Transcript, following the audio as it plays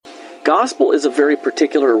gospel is a very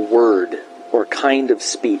particular word or kind of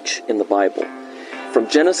speech in the Bible. From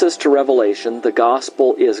Genesis to Revelation, the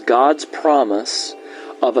gospel is God's promise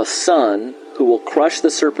of a son who will crush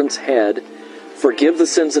the serpent's head, forgive the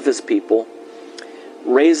sins of his people,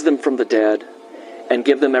 raise them from the dead, and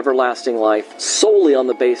give them everlasting life solely on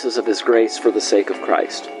the basis of his grace for the sake of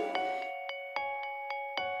Christ.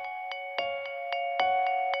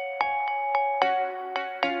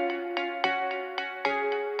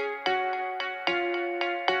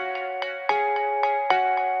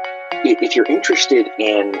 If you're interested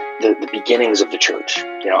in the beginnings of the church,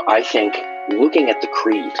 I think looking at the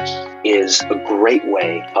creed is a great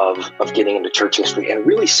way of getting into church history and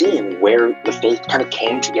really seeing where the faith kind of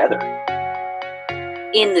came together.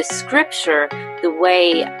 In the scripture, the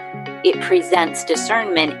way it presents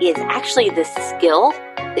discernment is actually the skill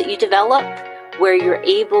that you develop where you're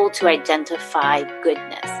able to identify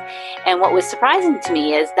goodness. And what was surprising to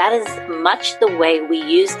me is that is much the way we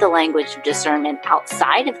use the language of discernment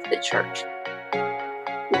outside of the church.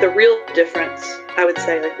 The real difference, I would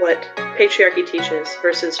say, like what patriarchy teaches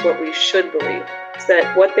versus what we should believe, is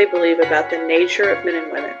that what they believe about the nature of men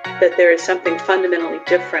and women, that there is something fundamentally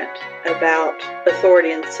different about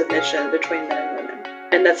authority and submission between men and women.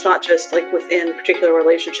 And that's not just like within particular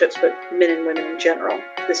relationships, but men and women in general.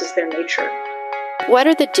 This is their nature. What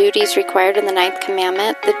are the duties required in the Ninth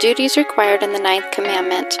Commandment? The duties required in the Ninth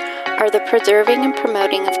Commandment are the preserving and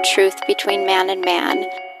promoting of truth between man and man.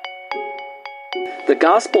 The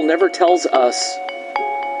gospel never tells us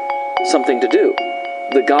something to do.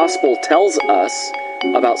 The gospel tells us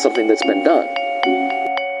about something that's been done.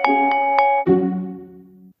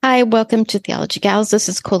 Hi, welcome to Theology Gals. This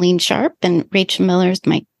is Colleen Sharp, and Rachel Miller is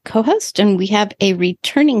my co-host, and we have a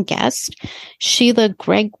returning guest, Sheila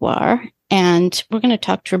Gregoire, and we're going to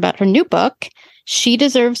talk to her about her new book, She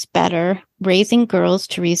Deserves Better, Raising Girls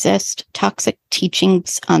to Resist Toxic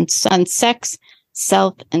Teachings on Sex,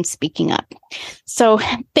 Self, and Speaking Up. So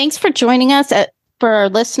thanks for joining us. For our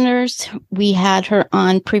listeners, we had her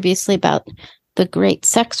on previously about the Great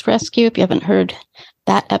Sex Rescue. If you haven't heard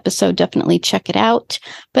that episode, definitely check it out.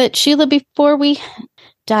 But Sheila, before we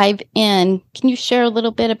dive in, can you share a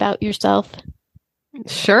little bit about yourself?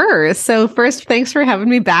 Sure. So first, thanks for having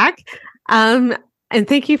me back. And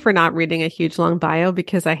thank you for not reading a huge long bio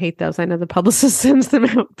because I hate those. I know the publicist sends them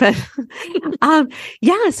out, but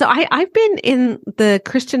so I've been in the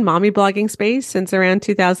Christian mommy blogging space since around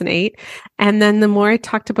 2008. And then the more I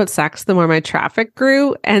talked about sex, the more my traffic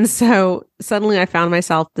grew. And so suddenly I found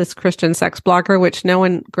myself this Christian sex blogger, which no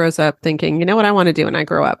one grows up thinking, you know what I want to do when I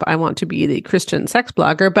grow up? I want to be the Christian sex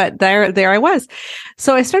blogger. But there I was.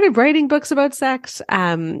 So I started writing books about sex,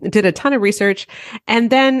 did a ton of research. And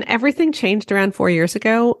then everything changed around 4 years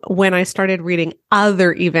ago when I started reading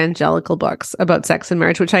other evangelical books about sex and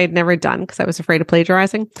marriage, which I had never done because I was afraid of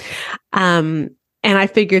plagiarizing. And I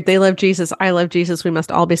figured they love Jesus. I love Jesus. We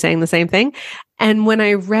must all be saying the same thing. And when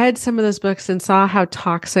I read some of those books and saw how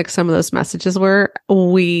toxic some of those messages were,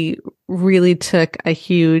 we really took a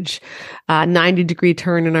huge 90-degree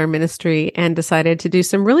turn in our ministry and decided to do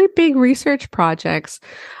some really big research projects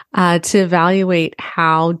to evaluate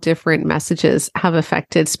how different messages have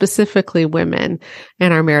affected specifically women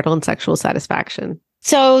and our marital and sexual satisfaction.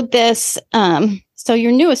 So so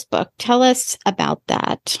your newest book, tell us about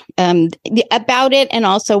that, about it, and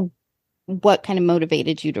also what kind of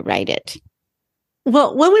motivated you to write it.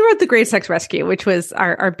 Well, when we wrote The Great Sex Rescue, which was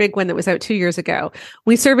our big one that was out 2 years ago,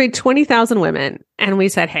 we surveyed 20,000 women and we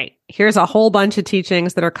said, hey, here's a whole bunch of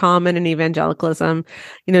teachings that are common in evangelicalism.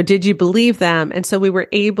 Did you believe them? And so we were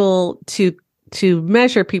able to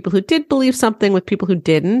measure people who did believe something with people who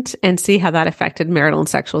didn't and see how that affected marital and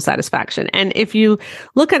sexual satisfaction. And if you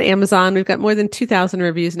look at Amazon, we've got more than 2,000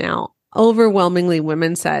 reviews now. Overwhelmingly,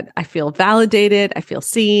 women said, I feel validated. I feel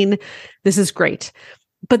seen. This is great.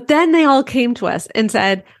 But then they all came to us and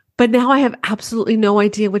said, but now I have absolutely no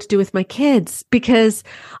idea what to do with my kids because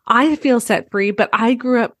I feel set free, but I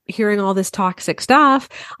grew up hearing all this toxic stuff.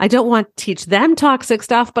 I don't want to teach them toxic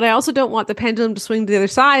stuff, but I also don't want the pendulum to swing to the other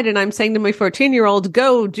side. And I'm saying to my 14-year-old,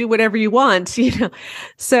 go do whatever you want,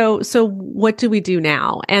 So what do we do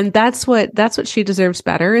now? And that's what She Deserves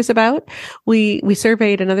Better is about. We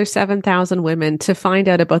surveyed another 7,000 women to find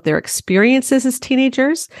out about their experiences as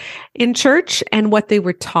teenagers in church and what they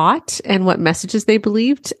were taught and what messages they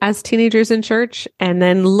believed as teenagers in church, and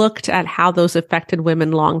then looked at how those affected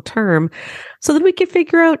women long term so that we could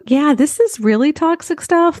figure out, yeah, this is really toxic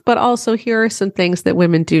stuff, but also here are some things that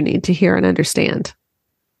women do need to hear and understand.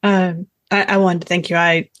 I wanted to thank you.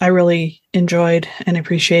 I really enjoyed and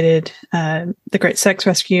appreciated The Great Sex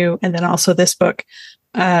Rescue, and then also this book.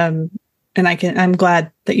 and I'm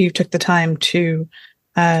glad that you took the time to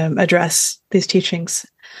address these teachings.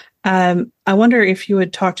 I wonder if you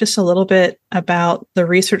would talk just a little bit about the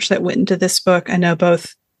research that went into this book. I know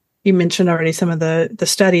both you mentioned already some of the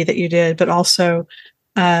study that you did, but also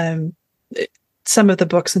some of the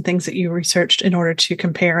books and things that you researched in order to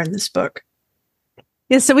compare in this book.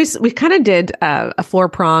 Yeah, so we kind of did a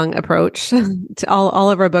 4-prong approach. To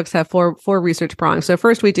all of our books have four research prongs. So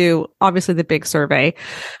first we do obviously the big survey,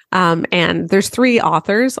 and there's 3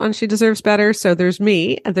 authors on She Deserves Better. So there's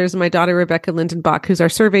me, there's my daughter Rebecca Lindenbach, who's our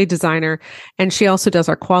survey designer, and she also does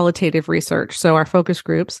our qualitative research, so our focus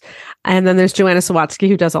groups. And then there's Joanna Sawatsky,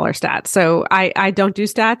 who does all our stats. So I don't do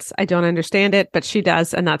stats, I don't understand it, but she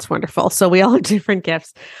does, and that's wonderful. So we all have different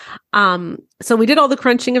gifts. So we did all the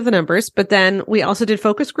crunching of the numbers, but then we also did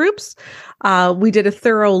focus groups. We did a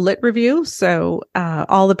thorough lit review. So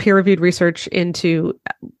all the peer-reviewed research into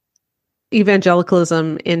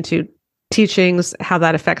evangelicalism, into teachings, how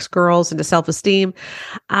that affects girls, into self-esteem.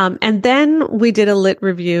 And then we did a lit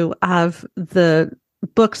review of the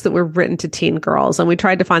books that were written to teen girls. And we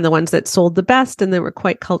tried to find the ones that sold the best and they were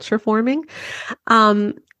quite culture forming.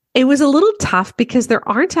 It was a little tough because there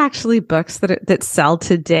aren't actually books that sell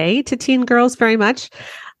today to teen girls very much.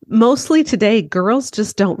 Mostly today, girls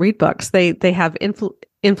just don't read books. They have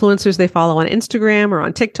influencers they follow on Instagram or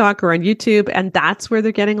on TikTok or on YouTube, and that's where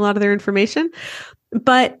they're getting a lot of their information.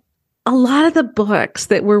 But a lot of the books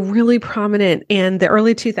that were really prominent in the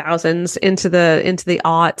early 2000s into the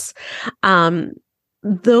aughts,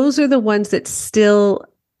 those are the ones that still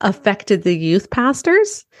affected the youth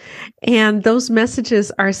pastors. And those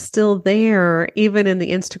messages are still there, even in the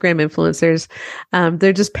Instagram influencers.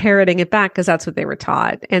 They're just parroting it back because that's what they were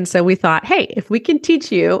taught. And so we thought, hey, if we can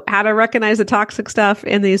teach you how to recognize the toxic stuff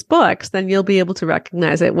in these books, then you'll be able to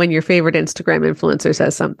recognize it when your favorite Instagram influencer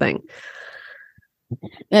says something.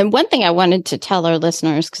 And one thing I wanted to tell our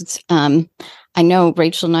listeners, because I know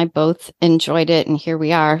Rachel and I both enjoyed it, and here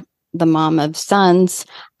we are, the mom of sons.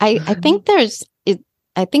 I think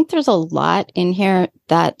there's a lot in here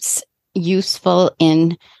that's useful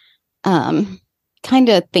in kind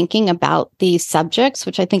of thinking about these subjects,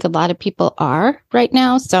 which I think a lot of people are right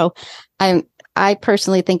now. So I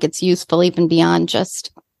personally think it's useful even beyond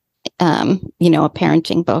just, a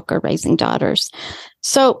parenting book or raising daughters.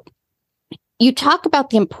 So you talk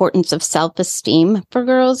about the importance of self-esteem for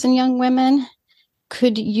girls and young women.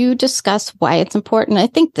 Could you discuss why it's important? I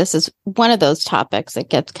think this is one of those topics that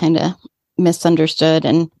gets kind of misunderstood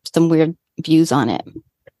and some weird views on it.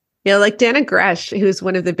 Yeah, like Dana Gresh, who's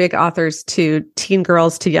one of the big authors to teen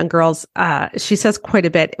girls, to young girls, she says quite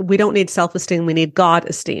a bit, we don't need self-esteem, we need God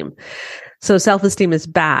esteem. So self-esteem is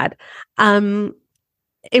bad.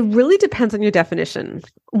 It really depends on your definition.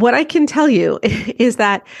 What I can tell you is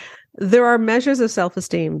that there are measures of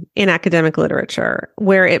self-esteem in academic literature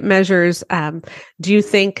where it measures, do you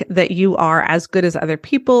think that you are as good as other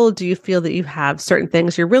people? Do you feel that you have certain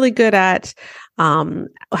things you're really good at?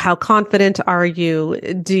 How confident are you?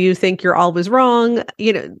 Do you think you're always wrong?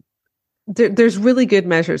 There's really good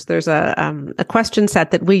measures. There's a question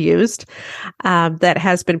set that we used that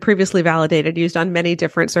has been previously validated, used on many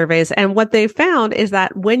different surveys. And what they found is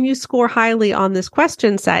that when you score highly on this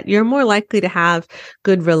question set, you're more likely to have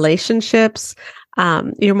good relationships.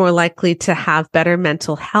 You're more likely to have better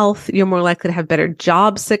mental health. You're more likely to have better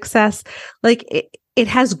job success. Like it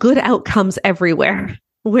has good outcomes everywhere.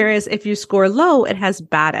 Whereas if you score low, it has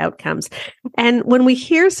bad outcomes. And when we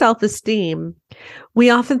hear self-esteem,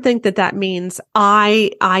 we often think that means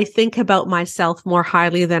I think about myself more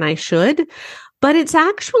highly than I should. But it's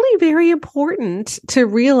actually very important to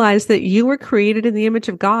realize that you were created in the image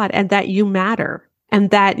of God and that you matter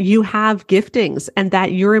and that you have giftings and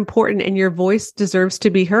that you're important and your voice deserves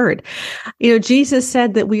to be heard. Jesus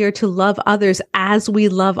said that we are to love others as we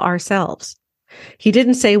love ourselves. He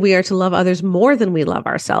didn't say we are to love others more than we love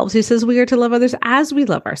ourselves. He says we are to love others as we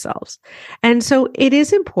love ourselves. And so it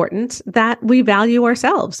is important that we value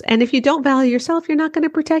ourselves. And if you don't value yourself, you're not going to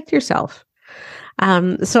protect yourself.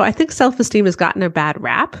 So I think self-esteem has gotten a bad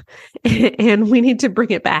rap and we need to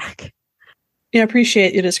bring it back. Yeah, I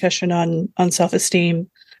appreciate your discussion on self-esteem.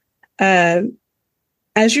 As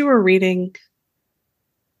you were reading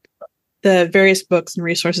the various books and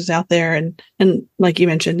resources out there, and like you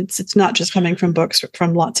mentioned, it's not just coming from books,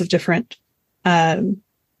 from lots of different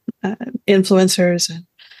influencers and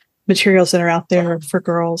materials that are out there for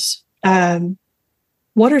girls.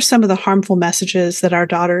 What are some of the harmful messages that our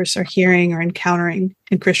daughters are hearing or encountering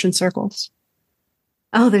in Christian circles?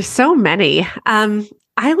 Oh, there's so many.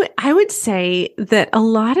 I would say that a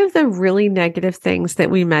lot of the really negative things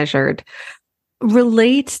that we measured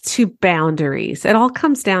relate to boundaries. It all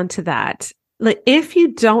comes down to that. Like, if you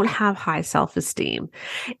don't have high self-esteem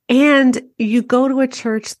and you go to a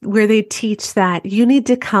church where they teach that you need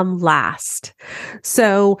to come last.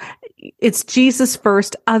 So it's Jesus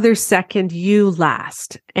first, others second, you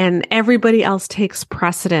last, and everybody else takes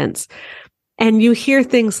precedence. And you hear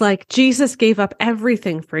things like, Jesus gave up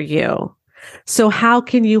everything for you. So how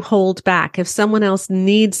can you hold back? If someone else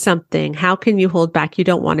needs something, how can you hold back? You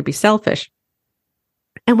don't want to be selfish.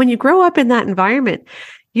 And when you grow up in that environment,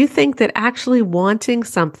 you think that actually wanting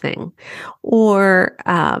something, or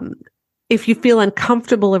if you feel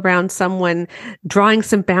uncomfortable around someone, drawing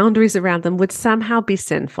some boundaries around them would somehow be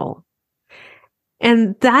sinful.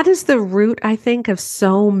 And that is the root, I think, of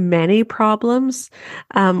so many problems.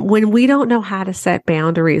 When we don't know how to set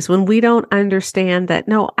boundaries, when we don't understand that,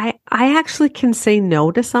 no, I actually can say no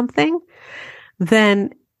to something,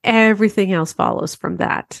 then everything else follows from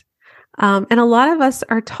that. And a lot of us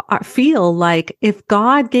feel like if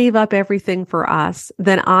God gave up everything for us,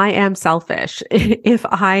 then I am selfish. If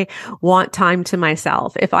I want time to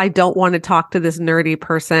myself, if I don't want to talk to this nerdy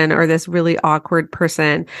person or this really awkward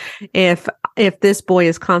person, if this boy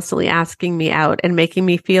is constantly asking me out and making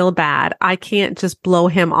me feel bad, I can't just blow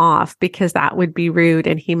him off because that would be rude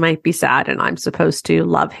and he might be sad and I'm supposed to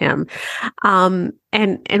love him.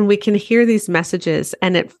 And we can hear these messages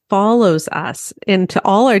and it follows us into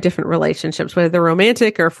all our different relationships, whether they're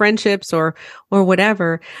romantic or friendships or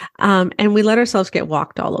whatever. And we let ourselves get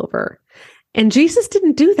walked all over. And Jesus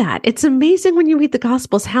didn't do that. It's amazing when you read the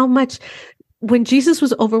Gospels, how much when Jesus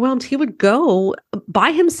was overwhelmed, he would go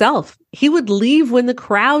by himself. He would leave when the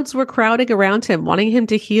crowds were crowding around him, wanting him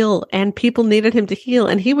to heal, and people needed him to heal.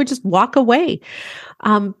 And he would just walk away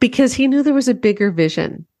because he knew there was a bigger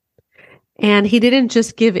vision. And he didn't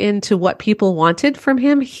just give in to what people wanted from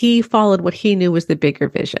him. He followed what he knew was the bigger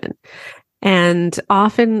vision. And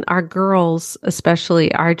often our girls,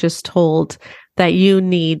 especially, are just told that you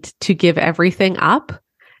need to give everything up.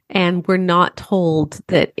 And we're not told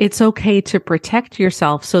that it's okay to protect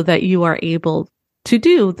yourself so that you are able to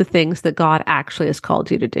do the things that God actually has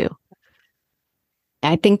called you to do.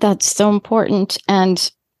 I think that's so important.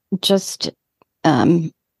 And just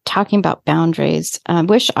talking about boundaries, I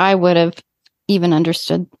wish I would have even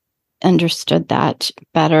understood that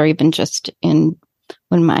better, even just when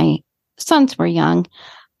my sons were young.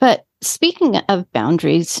 But speaking of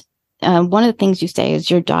boundaries, one of the things you say is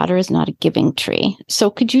your daughter is not a giving tree. So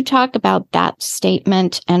could you talk about that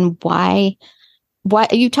statement and why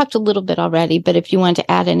you talked a little bit already, but if you want to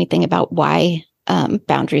add anything about why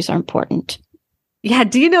boundaries are important. Yeah.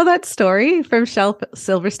 Do you know that story from Shel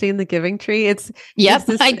Silverstein, The Giving Tree? Yes,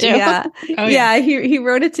 I do. Yeah. Oh, yeah. He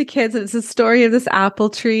wrote it to kids. And it's a story of this apple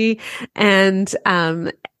tree. And,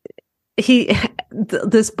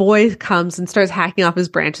 this boy comes and starts hacking off his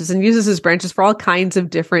branches and uses his branches for all kinds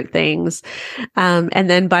of different things. And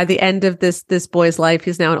then by the end of this boy's life,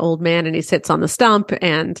 he's now an old man and he sits on the stump,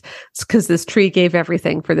 and it's because this tree gave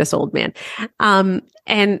everything for this old man. And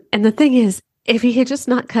the thing is, if he had just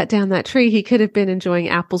not cut down that tree, he could have been enjoying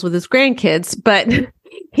apples with his grandkids, but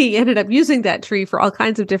he ended up using that tree for all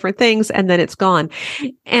kinds of different things, and then it's gone.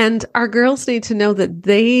 And our girls need to know that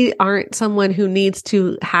they aren't someone who needs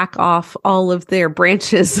to hack off all of their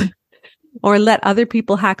branches or let other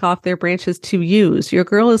people hack off their branches to use.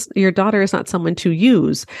 Your daughter is not someone to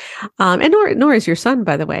use. And nor is your son,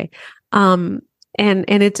 by the way. And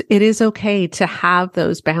it is okay to have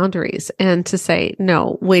those boundaries and to say,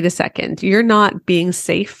 no, wait a second, you're not being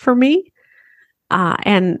safe for me.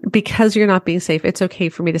 And because you're not being safe, it's okay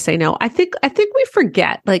for me to say no. I think we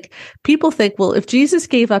forget, like, people think, well, if Jesus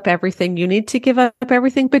gave up everything, you need to give up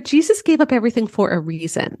everything, but Jesus gave up everything for a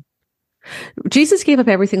reason. Jesus gave up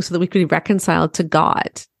everything so that we could be reconciled to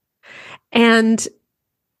God. And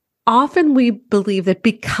often we believe that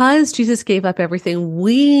because Jesus gave up everything,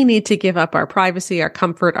 we need to give up our privacy, our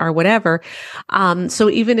comfort, our whatever. So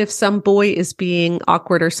even if some boy is being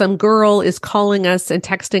awkward or some girl is calling us and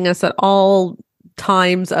texting us at all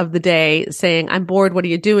times of the day saying, I'm bored, what are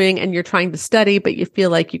you doing? And you're trying to study, but you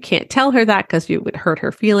feel like you can't tell her that because you would hurt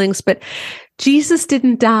her feelings. But Jesus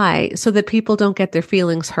didn't die so that people don't get their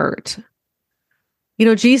feelings hurt. You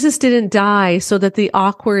know, Jesus didn't die so that the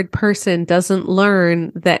awkward person doesn't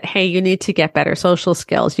learn that, hey, you need to get better social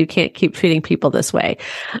skills. You can't keep treating people this way.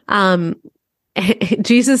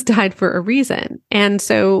 Jesus died for a reason. And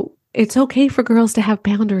so it's okay for girls to have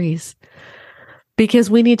boundaries, because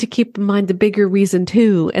we need to keep in mind the bigger reason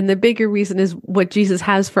too. And the bigger reason is what Jesus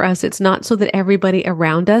has for us. It's not so that everybody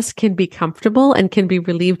around us can be comfortable and can be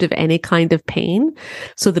relieved of any kind of pain,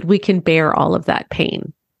 so that we can bear all of that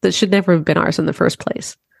pain that should never have been ours in the first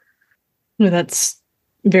place. Well, that's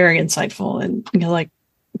very insightful. And like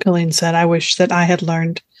Colleen said, I wish that I had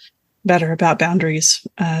learned better about boundaries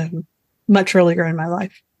much earlier in my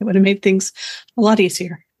life. It would have made things a lot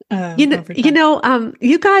easier.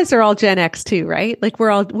 You guys are all Gen X too, right? Like we're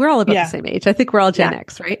all about the same age. I think we're all Gen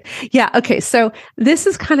X, right? Yeah. Okay. So this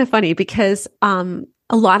is kind of funny because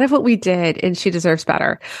a lot of what we did in She Deserves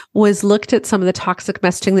Better was looked at some of the toxic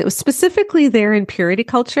messaging that was specifically there in purity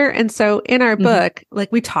culture. And so in our book,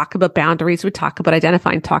 like we talk about boundaries, we talk about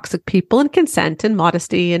identifying toxic people and consent and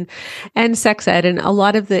modesty and sex ed and a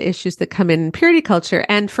lot of the issues that come in purity culture.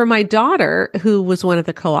 And for my daughter, who was one of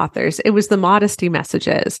the co-authors, it was the modesty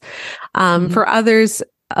messages. For others,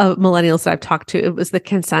 millennials that I've talked to, it was the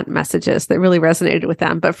consent messages that really resonated with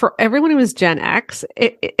them. But for everyone who was Gen X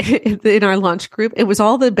in our launch group, it was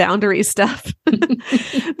all the boundary stuff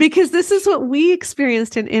because this is what we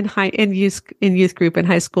experienced in youth group in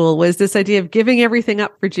high school was this idea of giving everything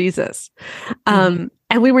up for Jesus. And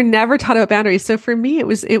we were never taught about boundaries. So for me, it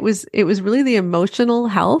was really the emotional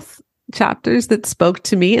health chapters that spoke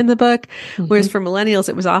to me in the book. Whereas for millennials,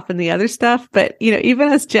 it was often the other stuff. But, even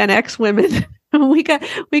as Gen X women, we got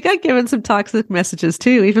given some toxic messages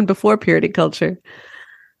too, even before purity culture.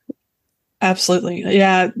 Absolutely.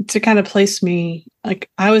 Yeah. To kind of place me, like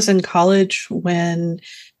I was in college when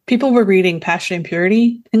people were reading Passion and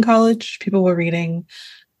Purity in college. People were reading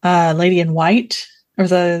Lady in White or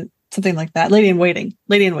something like that. Lady in Waiting.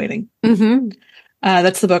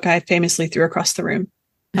 That's the book I famously threw across the room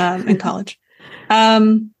in college.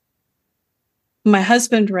 My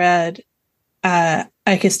husband read I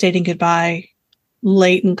Kissed Dating Goodbye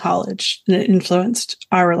late in college, and it influenced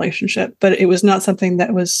our relationship, but it was not something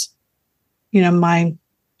that was, mine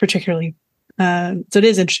particularly. So it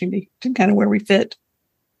is interesting to kind of where we fit.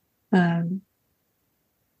 There's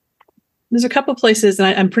a couple places, and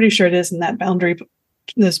I'm pretty sure it is in that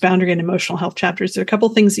those boundary and emotional health chapters. There are a couple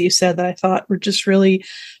things that you said that I thought were just really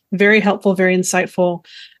very helpful, very insightful.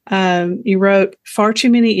 You wrote, far too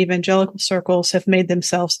many evangelical circles have made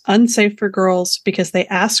themselves unsafe for girls because they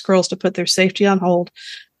ask girls to put their safety on hold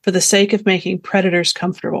for the sake of making predators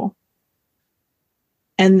comfortable.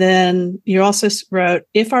 And then you also wrote,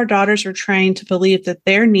 if our daughters are trained to believe that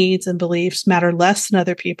their needs and beliefs matter less than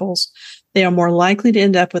other people's, they are more likely to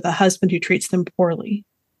end up with a husband who treats them poorly.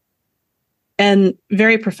 And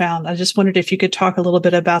very profound. I just wondered if you could talk a little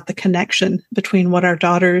bit about the connection between what our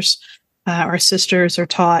daughters, our sisters are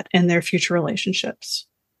taught and their future relationships.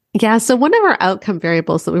 Yeah. So one of our outcome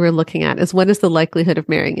variables that we were looking at is what is the likelihood of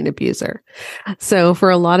marrying an abuser? So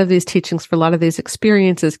for a lot of these teachings, for a lot of these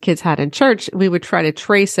experiences kids had in church, we would try to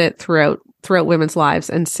trace it throughout women's lives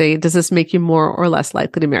and say, does this make you more or less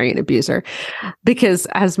likely to marry an abuser? Because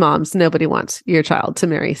as moms, nobody wants your child to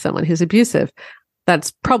marry someone who's abusive.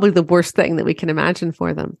 That's probably the worst thing that we can imagine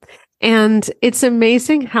for them. And it's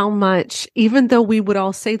amazing how much, even though we would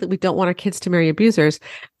all say that we don't want our kids to marry abusers,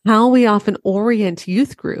 how we often orient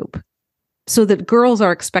youth group so that girls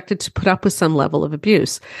are expected to put up with some level of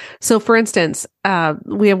abuse. So for instance,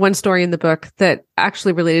 we have one story in the book that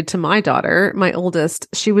actually related to my daughter, my oldest.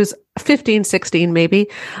 She was 15, 16 maybe.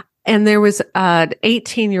 And there was an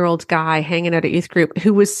 18-year-old guy hanging out at youth group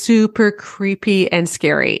who was super creepy and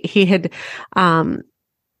scary. He had,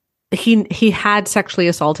 he had sexually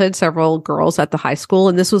assaulted several girls at the high school,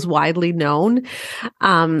 and this was widely known.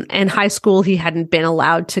 And high school, he hadn't been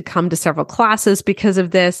allowed to come to several classes because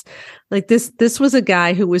of this. Like this was a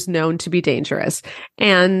guy who was known to be dangerous.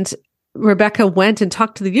 And Rebecca went and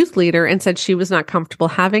talked to the youth leader and said she was not comfortable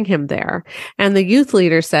having him there. And the youth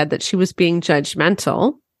leader said that she was being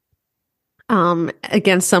judgmental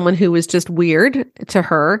against someone who was just weird to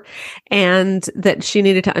her, and that she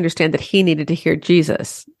needed to understand that he needed to hear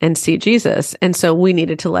Jesus and see Jesus. And so we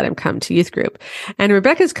needed to let him come to youth group. And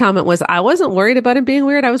Rebecca's comment was, I wasn't worried about him being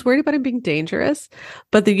weird. I was worried about him being dangerous.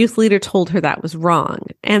 But the youth leader told her that was wrong.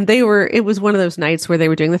 And it was one of those nights where they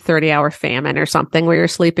were doing the 30-hour famine or something where you're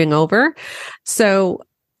sleeping over. So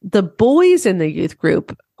the boys in the youth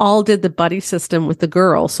group all did the buddy system with the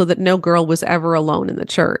girls so that no girl was ever alone in the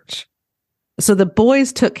church. So the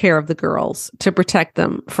boys took care of the girls to protect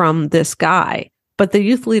them from this guy, but the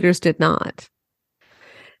youth leaders did not.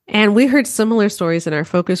 And we heard similar stories in our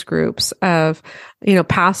focus groups of,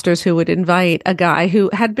 pastors who would invite a guy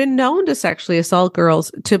who had been known to sexually assault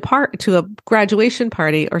girls to a graduation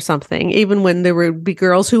party or something, even when there would be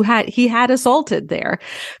girls who he had assaulted there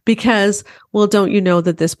because, well, don't you know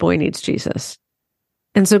that this boy needs Jesus?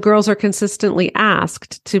 And so girls are consistently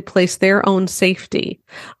asked to place their own safety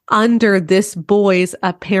under this boy's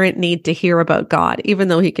apparent need to hear about God, even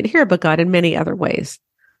though he could hear about God in many other ways.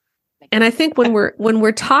 And I think when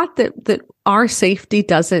we're taught that our safety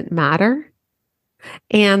doesn't matter,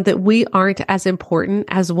 and that we aren't as important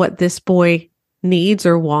as what this boy needs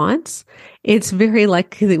or wants, it's very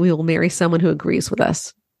likely that we will marry someone who agrees with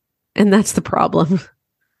us. And that's the problem.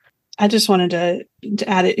 I just wanted to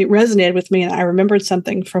add it. It resonated with me. And I remembered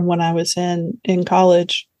something from when I was in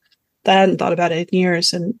college that I hadn't thought about it in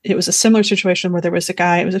years. And it was a similar situation where there was a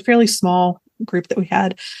guy, it was a fairly small group that we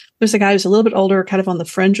had. There was a guy who was a little bit older, kind of on the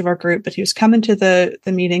fringe of our group, but he was coming to the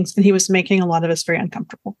meetings and he was making a lot of us very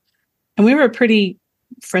uncomfortable. And we were a pretty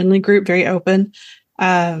friendly group, very open.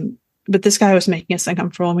 But this guy was making us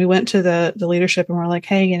uncomfortable. And we went to the leadership and we're like,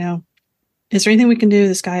 hey, is there anything we can do?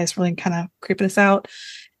 This guy is really kind of creeping us out.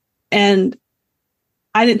 And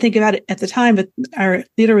I didn't think about it at the time, but our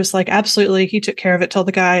leader was like, absolutely. He took care of it, told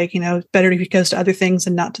the guy, better if he goes to other things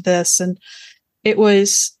and not to this. And I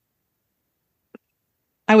was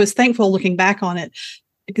thankful looking back on it,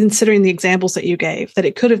 considering the examples that you gave, that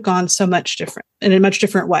it could have gone so much different in a much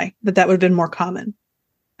different way, that would have been more common.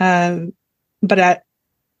 But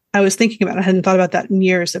I was thinking about it. I hadn't thought about that in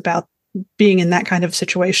years, about being in that kind of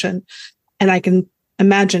situation. And I can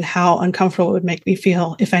imagine how uncomfortable it would make me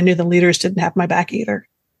feel if I knew the leaders didn't have my back either.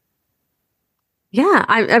 Yeah,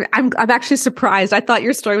 I'm actually surprised. I thought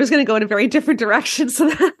your story was going to go in a very different direction. So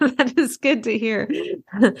that is good to hear.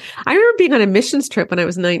 I remember being on a missions trip when I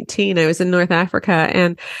was 19. I was in North Africa,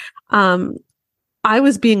 and I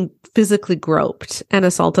was being physically groped and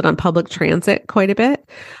assaulted on public transit quite a bit.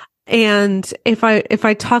 And if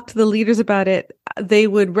I talked to the leaders about it, they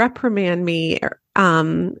would reprimand me,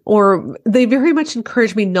 or they very much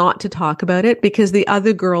encouraged me not to talk about it because the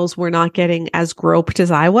other girls were not getting as groped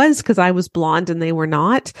as I was, because I was blonde and they were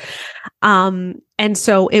not. And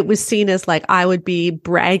so it was seen as like I would be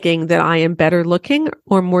bragging that I am better looking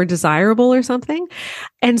or more desirable or something.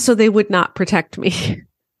 And so they would not protect me.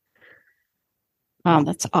 Oh,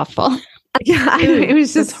 that's awful. Yeah, it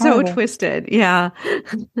was just so twisted. Yeah.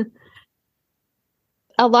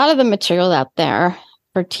 A lot of the material out there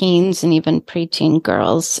for teens and even preteen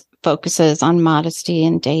girls focuses on modesty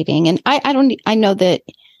and dating. And I know that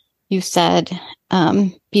you said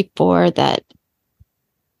before that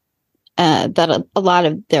a lot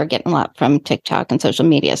of, they're getting a lot from TikTok and social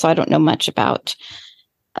media. So I don't know much about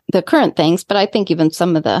the current things, but I think even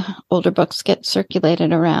some of the older books get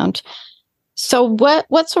circulated around. So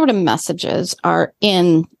what sort of messages are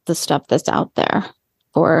in the stuff that's out there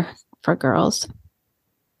for girls?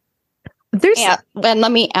 And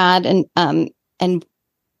let me add, and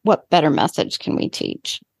what better message can we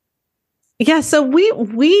teach? Yeah, so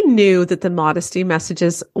we knew that the modesty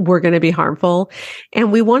messages were going to be harmful,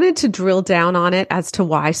 and we wanted to drill down on it as to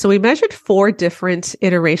why. So we measured 4 different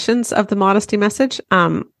iterations of the modesty message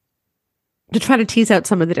to try to tease out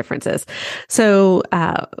some of the differences. So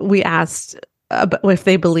we asked if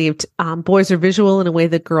they believed boys are visual in a way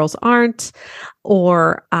that girls aren't,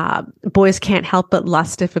 or boys can't help but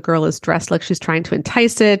lust if a girl is dressed like she's trying to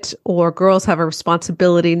entice it, or girls have a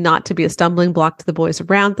responsibility not to be a stumbling block to the boys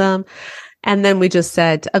around them. And then we just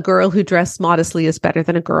said a girl who dressed modestly is better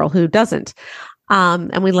than a girl who doesn't.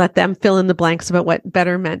 And we let them fill in the blanks about what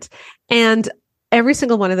better meant. And every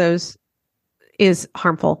single one of those is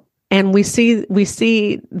harmful. And we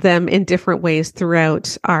see them in different ways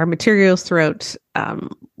throughout our materials, throughout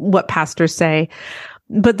what pastors say.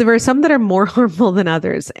 But there are some that are more harmful than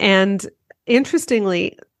others. And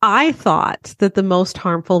interestingly, I thought that the most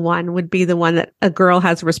harmful one would be the one that a girl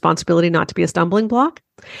has a responsibility not to be a stumbling block.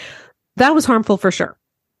 That was harmful for sure.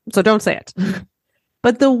 So don't say it.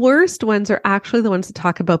 But the worst ones are actually the ones that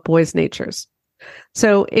talk about boys' natures.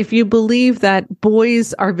 So if you believe that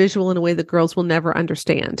boys are visual in a way that girls will never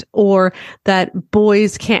understand, or that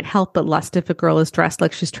boys can't help but lust if a girl is dressed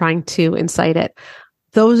like she's trying to incite it,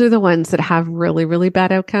 those are the ones that have really, really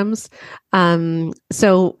bad outcomes.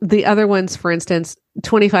 So the other ones, for instance,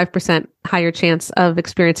 25% higher chance of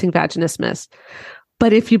experiencing vaginismus.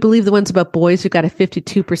 But if you believe the ones about boys, you've got a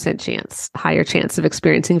 52% higher chance of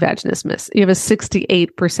experiencing vaginismus. You have a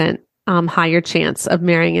 68% higher chance of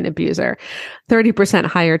marrying an abuser, 30%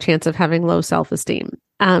 higher chance of having low self-esteem.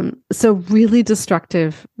 So really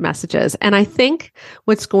destructive messages. And I think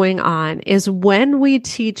what's going on is when we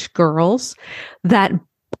teach girls that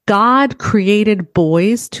God created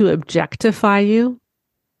boys to objectify you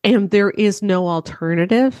and there is no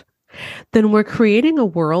alternative, then we're creating a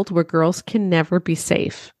world where girls can never be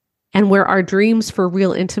safe and where our dreams for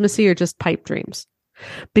real intimacy are just pipe dreams.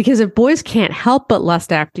 Because if boys can't help but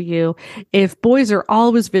lust after you, if boys are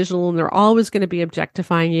always visual and they're always going to be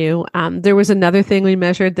objectifying you, there was another thing we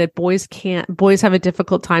measured that boys have a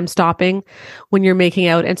difficult time stopping when you're making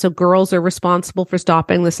out. And so girls are responsible for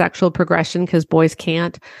stopping the sexual progression because boys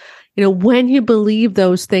can't. When you believe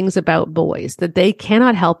those things about boys, that they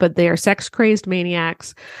cannot help it, they are sex crazed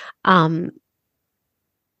maniacs,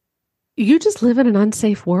 you just live in an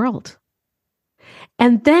unsafe world.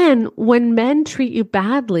 And then when men treat you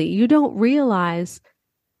badly, you don't realize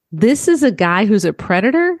this is a guy who's a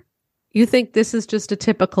predator. You think this is just a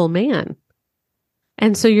typical man.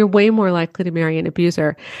 And so you're way more likely to marry an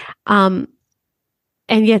abuser. And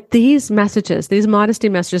yet these messages, these modesty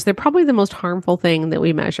messages, they're probably the most harmful thing that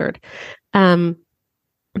we measured. They're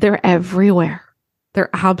everywhere. They're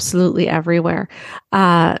absolutely everywhere.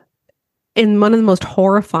 In one of the most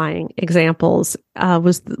horrifying examples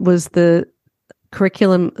was the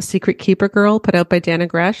curriculum Secret Keeper Girl put out by Dana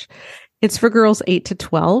Gresh. It's for girls 8 to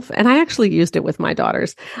 12. And I actually used it with my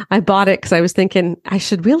daughters. I bought it because I was thinking I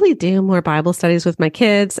should really do more Bible studies with my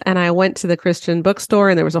kids. And I went to the Christian bookstore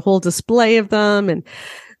and there was a whole display of them and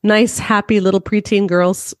nice, happy little preteen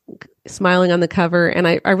girls smiling on the cover. And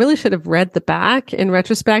I really should have read the back in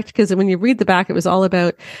retrospect, because when you read the back, it was all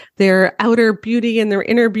about their outer beauty and their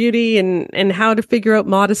inner beauty and how to figure out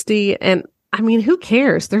modesty. And I mean, who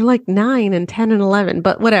cares? They're like 9 and 10 and 11,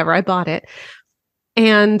 but whatever. I bought it.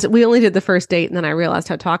 And we only did the first date, and then I realized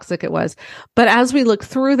how toxic it was. But as we look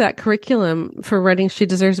through that curriculum for writing She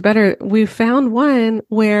Deserves Better, we found one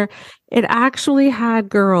where it actually had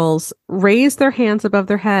girls raise their hands above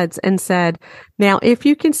their heads and said, now, if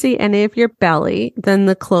you can see any of your belly, then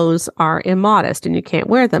the clothes are immodest and you can't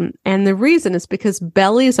wear them. And the reason is because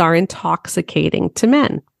bellies are intoxicating to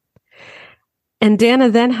men. And Dana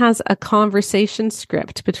then has a conversation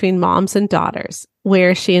script between moms and daughters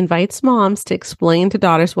where she invites moms to explain to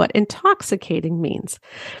daughters what intoxicating means.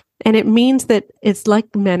 And it means that it's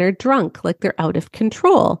like men are drunk, like they're out of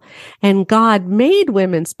control. And God made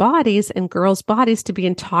women's bodies and girls' bodies to be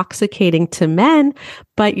intoxicating to men,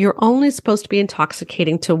 but you're only supposed to be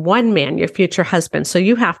intoxicating to one man, your future husband. So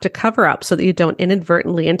you have to cover up so that you don't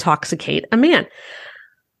inadvertently intoxicate a man.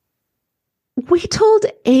 We told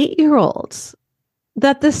 8-year-olds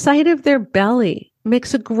that the sight of their belly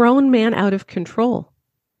makes a grown man out of control.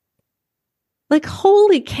 Like,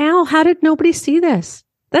 holy cow, how did nobody see this?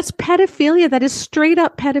 That's pedophilia. That is straight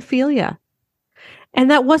up pedophilia. And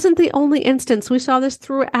that wasn't the only instance. We saw this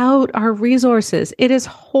throughout our resources. It is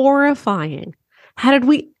horrifying. How did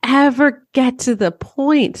we ever get to the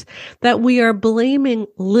point that we are blaming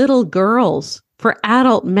little girls for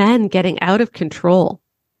adult men getting out of control?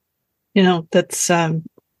 That's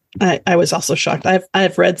I was also shocked.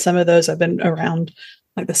 I've read some of those. I've been around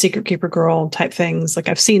like the Secret Keeper Girl type things. Like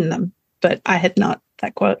I've seen them, but I had not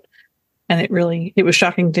that quote. And it was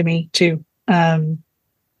shocking to me too. When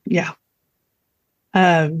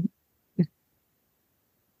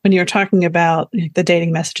you're talking about the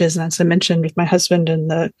dating messages, and as I mentioned with my husband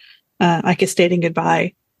and I guess dating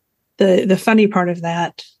goodbye, the funny part of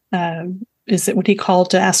that is that when he called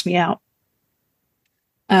to ask me out,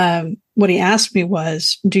 what he asked me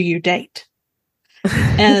was, do you date?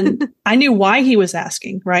 And I knew why he was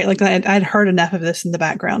asking, right? Like I'd heard enough of this in the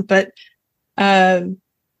background, but,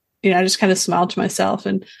 I just kind of smiled to myself,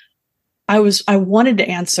 and I wanted to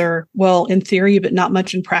answer, well, in theory, but not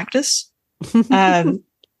much in practice,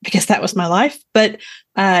 because that was my life, but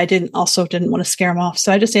I didn't want to scare him off.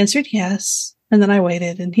 So I just answered yes. And then I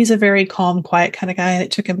waited, and he's a very calm, quiet kind of guy. And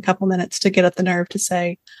it took him a couple minutes to get up the nerve to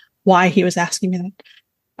say why he was asking me that.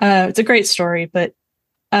 It's a great story, but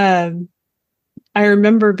I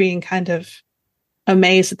remember being kind of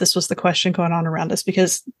amazed that this was the question going on around us,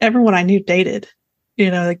 because everyone I knew dated,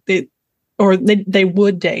 like they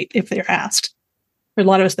would date if they're asked. There were a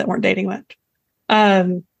lot of us that weren't dating much.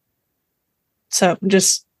 So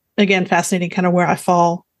just, again, fascinating kind of where I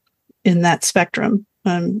fall in that spectrum.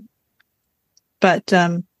 But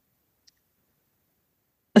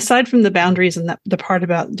aside from the boundaries and the part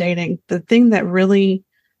about dating, the thing that really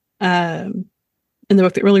in the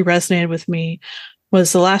book that really resonated with me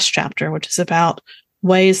was the last chapter, which is about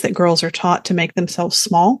ways that girls are taught to make themselves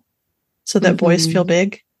small so that boys feel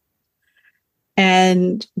big.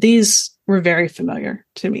 And these were very familiar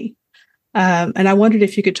to me. And I wondered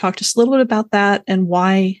if you could talk just a little bit about that and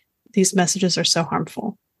why these messages are so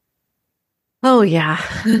harmful. Oh, yeah.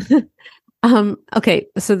 Okay.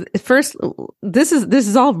 So first, this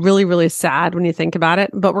is all really, really sad when you think about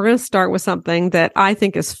it, but we're going to start with something that I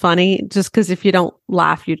think is funny, just because if you don't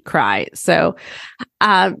laugh, you'd cry. So,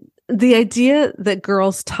 the idea that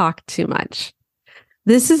girls talk too much.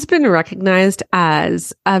 This has been recognized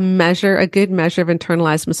as a good measure of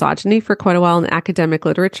internalized misogyny for quite a while in academic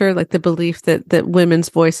literature, like the belief that women's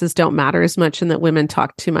voices don't matter as much and that women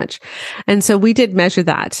talk too much. And so we did measure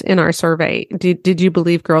that in our survey. Did you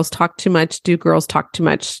believe girls talk too much? Do girls talk too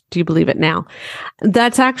much? Do you believe it now?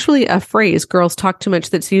 That's actually a phrase, girls talk too much,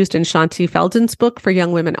 that's used in Shanti Feldon's book For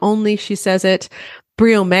Young Women Only. She says it.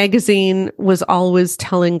 Brio magazine was always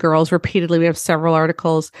telling girls repeatedly. We have several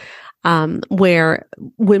articles where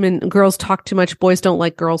girls talk too much, boys don't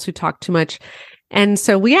like girls who talk too much. And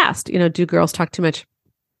so we asked, do girls talk too much?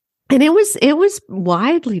 And it was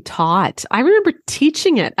widely taught. I remember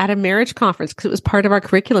teaching it at a marriage conference because it was part of our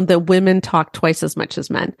curriculum that women talk twice as much as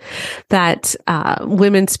men, that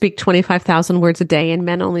women speak 25,000 words a day and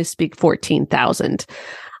men only speak 14,000.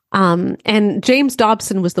 And James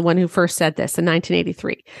Dobson was the one who first said this in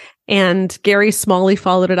 1983. And Gary Smalley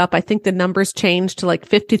followed it up. I think the numbers changed to like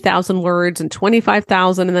 50,000 words and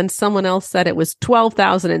 25,000. And then someone else said it was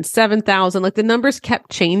 12,000 and 7,000. Like the numbers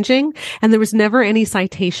kept changing and there was never any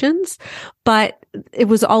citations, but it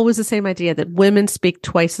was always the same idea that women speak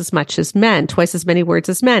twice as much as men, twice as many words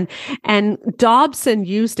as men. And Dobson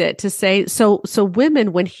used it to say, so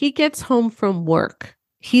women, when he gets home from work,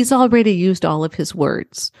 he's already used all of his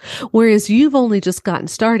words, whereas you've only just gotten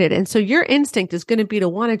started. And so your instinct is going to be to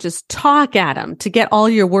want to just talk at him to get all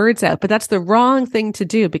your words out. But that's the wrong thing to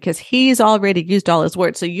do because he's already used all his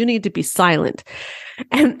words. So you need to be silent.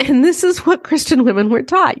 And this is what Christian women were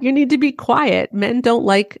taught. You need to be quiet. Men don't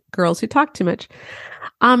like girls who talk too much.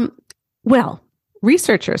 Well,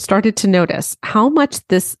 researchers started to notice how much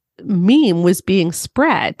this meme was being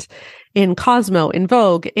spread in Cosmo, in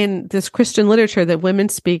Vogue, in this Christian literature that women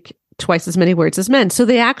speak twice as many words as men. So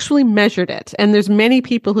they actually measured it. And there's many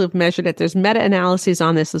people who have measured it. There's meta-analyses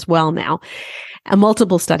on this as well now, and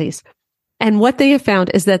multiple studies. And what they have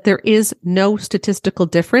found is that there is no statistical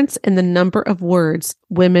difference in the number of words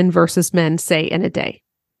women versus men say in a day.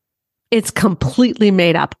 It's completely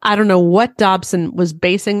made up. I don't know what Dobson was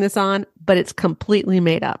basing this on, but it's completely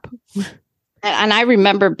made up. And I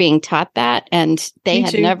remember being taught that, and they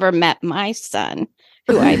had never met my son,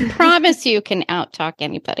 who I promise you can out-talk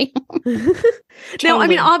anybody. Now, I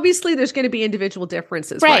mean, obviously there's going to be individual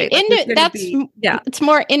differences, right? It's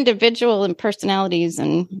more individual in personalities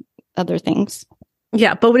and other things.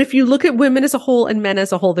 Yeah, but if you look at women as a whole and men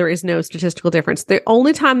as a whole, there is no statistical difference. The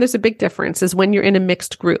only time there's a big difference is when you're in a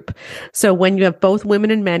mixed group. So when you have both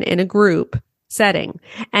women and men in a group setting,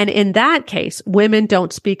 and in that case, women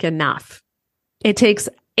don't speak enough. It takes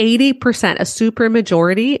 80%, a super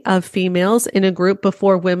majority of females in a group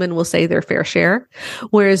before women will say their fair share,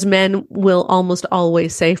 whereas men will almost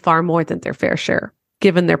always say far more than their fair share,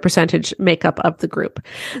 given their percentage makeup of the group.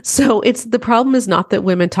 So the problem is not that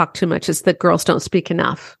women talk too much, it's that girls don't speak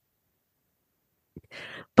enough.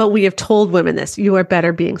 But we have told women this, you are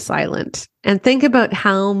better being silent. And think about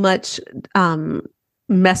how much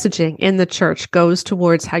messaging in the church goes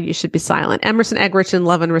towards how you should be silent. Emerson Eggerichs in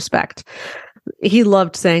Love and Respect, he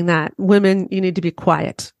loved saying that. Women, you need to be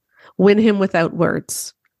quiet. Win him without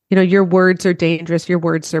words. Your words are dangerous. Your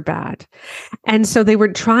words are bad. And so they were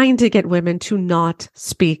trying to get women to not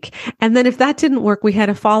speak. And then if that didn't work, we had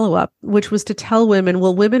a follow-up, which was to tell women,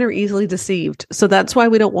 well, women are easily deceived. So that's why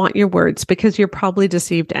we don't want your words, because you're probably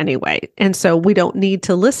deceived anyway. And so we don't need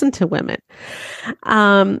to listen to women.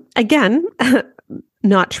 Again,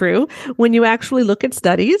 not true. When you actually look at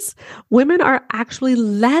studies, women are actually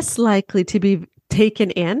less likely to be taken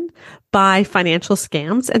in by financial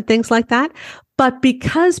scams and things like that. But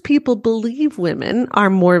because people believe women are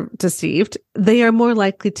more deceived, they are more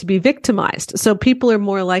likely to be victimized. So people are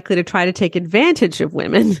more likely to try to take advantage of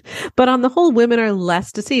women. But on the whole, women are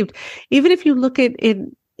less deceived. Even if you look at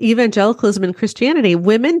in evangelicalism and Christianity,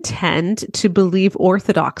 women tend to believe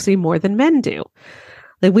orthodoxy more than men do.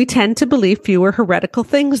 Like we tend to believe fewer heretical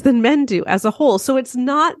things than men do as a whole. So it's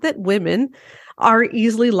not that women are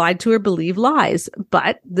easily lied to or believe lies,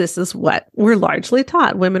 but this is what we're largely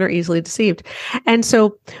taught. Women are easily deceived. And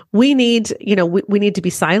so we need, we need to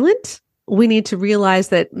be silent. We need to realize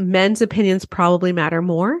that men's opinions probably matter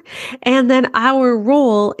more. And then our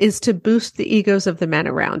role is to boost the egos of the men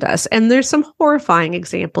around us. And there's some horrifying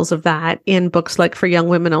examples of that in books like For Young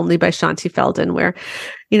Women Only by Shanti Feldon, where,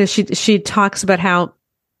 she talks about how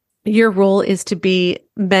your role is to be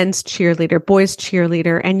men's cheerleader, boys'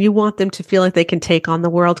 cheerleader, and you want them to feel like they can take on the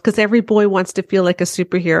world because every boy wants to feel like a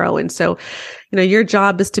superhero. And so, your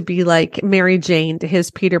job is to be like Mary Jane to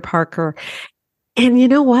his Peter Parker. And you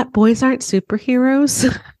know what? Boys aren't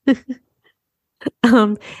superheroes.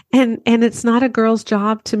 And it's not a girl's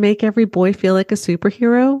job to make every boy feel like a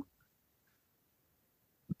superhero.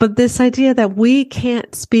 But this idea that we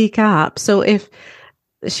can't speak up. So if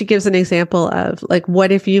she gives an example of like,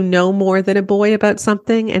 what if you know more than a boy about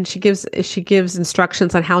something? And she gives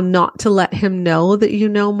instructions on how not to let him know that you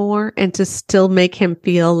know more and to still make him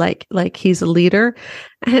feel like he's a leader.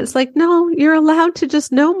 And it's like, no, you're allowed to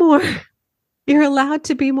just know more. You're allowed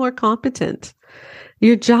to be more competent.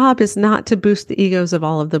 Your job is not to boost the egos of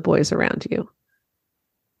all of the boys around you.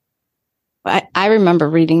 I remember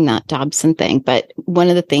reading that Dobson thing, but one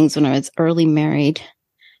of the things when I was early married,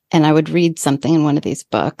 and I would read something in one of these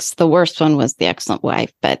books. The worst one was The Excellent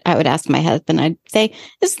Wife, but I would ask my husband, I'd say,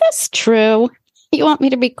 is this true? You want me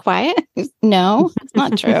to be quiet? No, it's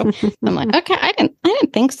not true. I'm like, okay, I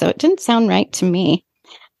didn't think so. It didn't sound right to me.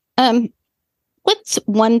 What's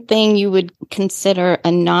one thing you would consider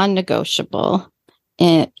a non-negotiable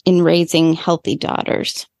in raising healthy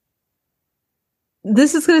daughters?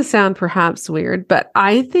 This is going to sound perhaps weird, but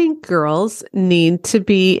I think girls need to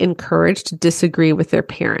be encouraged to disagree with their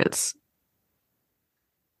parents.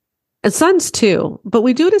 And sons too, but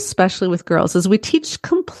we do it especially with girls, as we teach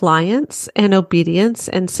compliance and obedience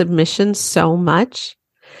and submission so much.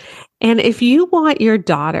 And if you want your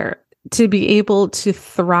daughter to be able to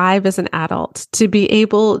thrive as an adult, to be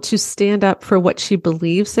able to stand up for what she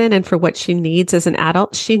believes in and for what she needs as an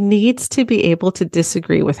adult, she needs to be able to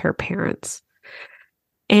disagree with her parents.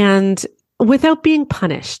 And without being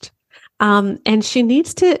punished. And she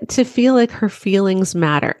needs to feel like her feelings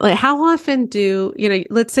matter. Like, how often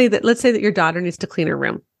let's say that your daughter needs to clean her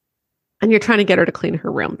room and you're trying to get her to clean her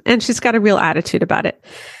room and she's got a real attitude about it.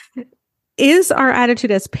 Is our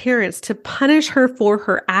attitude as parents to punish her for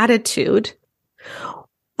her attitude?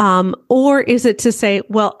 Or is it to say,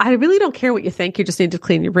 well, I really don't care what you think. You just need to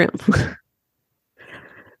clean your room.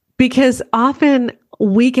 Because often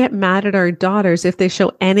we get mad at our daughters if they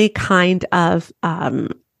show any kind of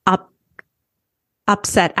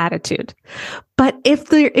upset attitude. But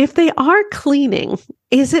if they are cleaning,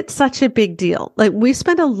 is it such a big deal? Like, we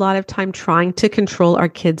spend a lot of time trying to control our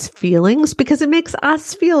kids' feelings because it makes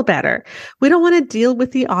us feel better. We don't want to deal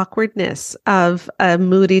with the awkwardness of a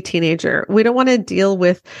moody teenager. We don't want to deal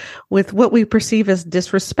with what we perceive as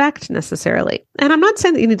disrespect necessarily. And I'm not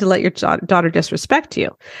saying that you need to let your daughter disrespect you,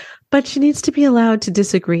 but she needs to be allowed to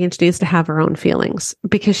disagree and she needs to have her own feelings,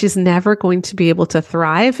 because she's never going to be able to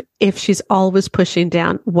thrive if she's always pushing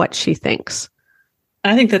down what she thinks.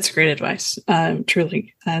 I think that's great advice,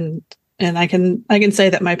 truly. And I can say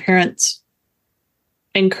that my parents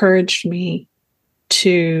encouraged me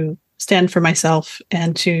to stand for myself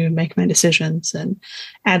and to make my decisions and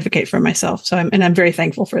advocate for myself. So I'm very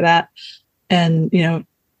thankful for that. And,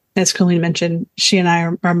 as Colleen mentioned, she and I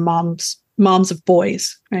are moms of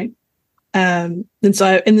boys, right? And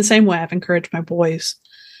so in the same way, I've encouraged my boys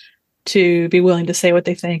to be willing to say what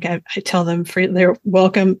they think. I tell them they're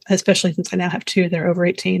welcome, especially since I now have two, they're over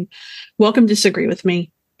 18. Welcome to disagree with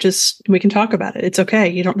me. Just, we can talk about it. It's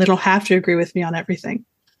okay. They don't have to agree with me on everything.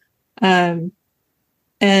 And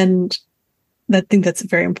I think that's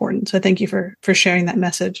very important. So thank you for sharing that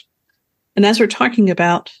message. And as we're talking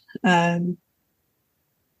about,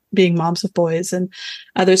 being moms of boys and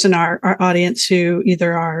others in our audience who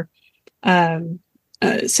either are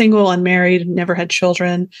single, unmarried, never had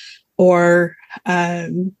children, or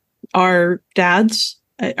are dads,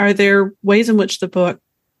 are there ways in which the book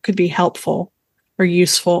could be helpful or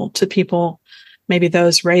useful to people, maybe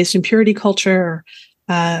those raised in purity culture,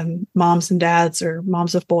 or moms and dads or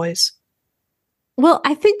moms of boys? Well,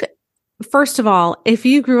 I think, first of all, if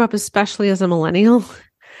you grew up especially as a millennial,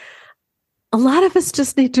 a lot of us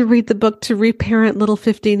just need to read the book to reparent little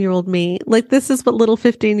 15-year-old me. Like, this is what little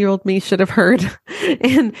 15-year-old me should have heard.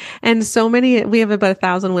 And so many, we have about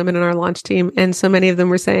 1,000 women in our launch team. And so many of them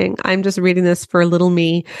were saying, I'm just reading this for little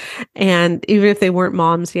me. And even if they weren't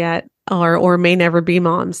moms yet, or may never be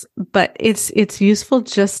moms, but it's useful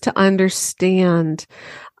just to understand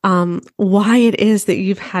why it is that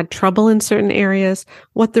you've had trouble in certain areas,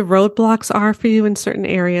 what the roadblocks are for you in certain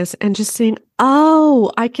areas, and just saying,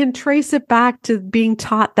 oh, I can trace it back to being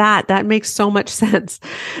taught that. That makes so much sense.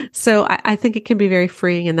 So I think it can be very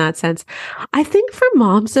freeing in that sense. I think for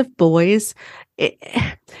moms of boys,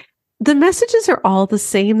 the messages are all the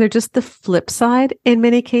same. They're just the flip side in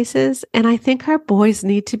many cases. And I think our boys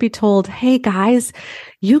need to be told, hey guys,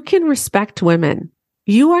 you can respect women.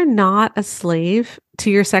 You are not a slave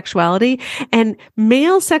to your sexuality, and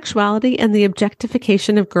male sexuality and the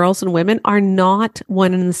objectification of girls and women are not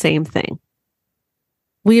one and the same thing.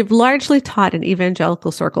 We have largely taught in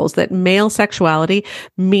evangelical circles that male sexuality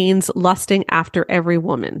means lusting after every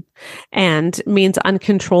woman and means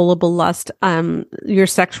uncontrollable lust, your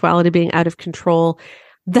sexuality being out of control.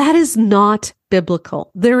 That is not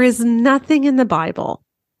biblical. There is nothing in the Bible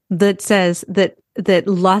that says that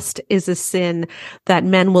lust is a sin that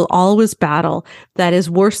men will always battle, that is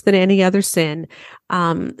worse than any other sin.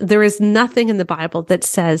 There is nothing in the Bible that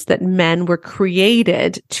says that men were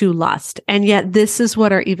created to lust. And yet this is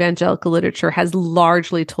what our evangelical literature has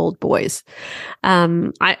largely told boys.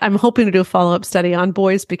 I'm hoping to do a follow-up study on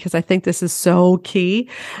boys because I think this is so key,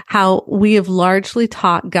 how we have largely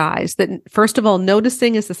taught guys that, first of all,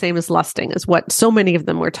 noticing is the same as lusting, is what so many of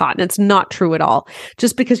them were taught. And it's not true at all.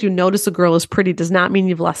 Just because you notice a girl is pretty does not mean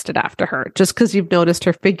you've lusted after her. Just because you've noticed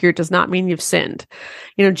her figure does not mean you've sinned.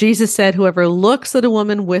 You know, Jesus said, whoever looks at a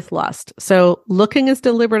woman with lust. So looking is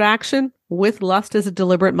deliberate action, with lust is a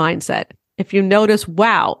deliberate mindset. If you notice,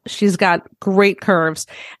 wow, she's got great curves,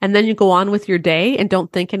 and then you go on with your day and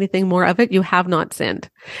don't think anything more of it, you have not sinned.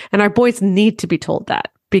 And our boys need to be told that,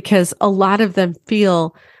 because a lot of them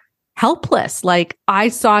feel helpless. Like, I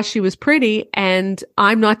saw she was pretty and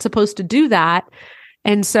I'm not supposed to do that.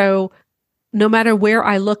 And so no matter where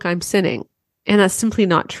I look, I'm sinning. And that's simply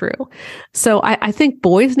not true. So I think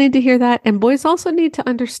boys need to hear that. And boys also need to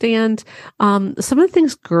understand some of the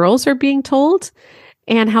things girls are being told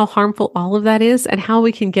and how harmful all of that is, and how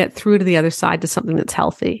we can get through to the other side to something that's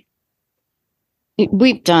healthy.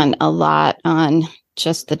 We've done a lot on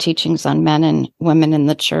just the teachings on men and women in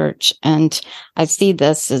the church. And I see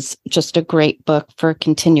this as just a great book for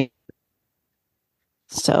continuing.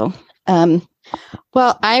 So,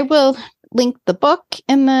 well, I will link the book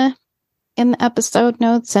in the episode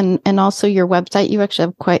notes, and also your website. You actually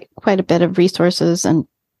have quite a bit of resources and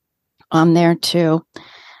on there too.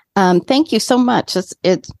 Thank you so much.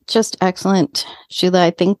 It's just excellent, Sheila. I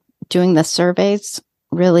think doing the surveys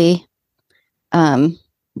really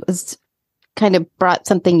was kind of brought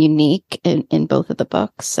something unique in both of the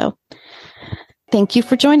books. So thank you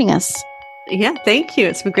for joining us. Yeah, thank you.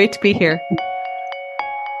 It's been great to be here.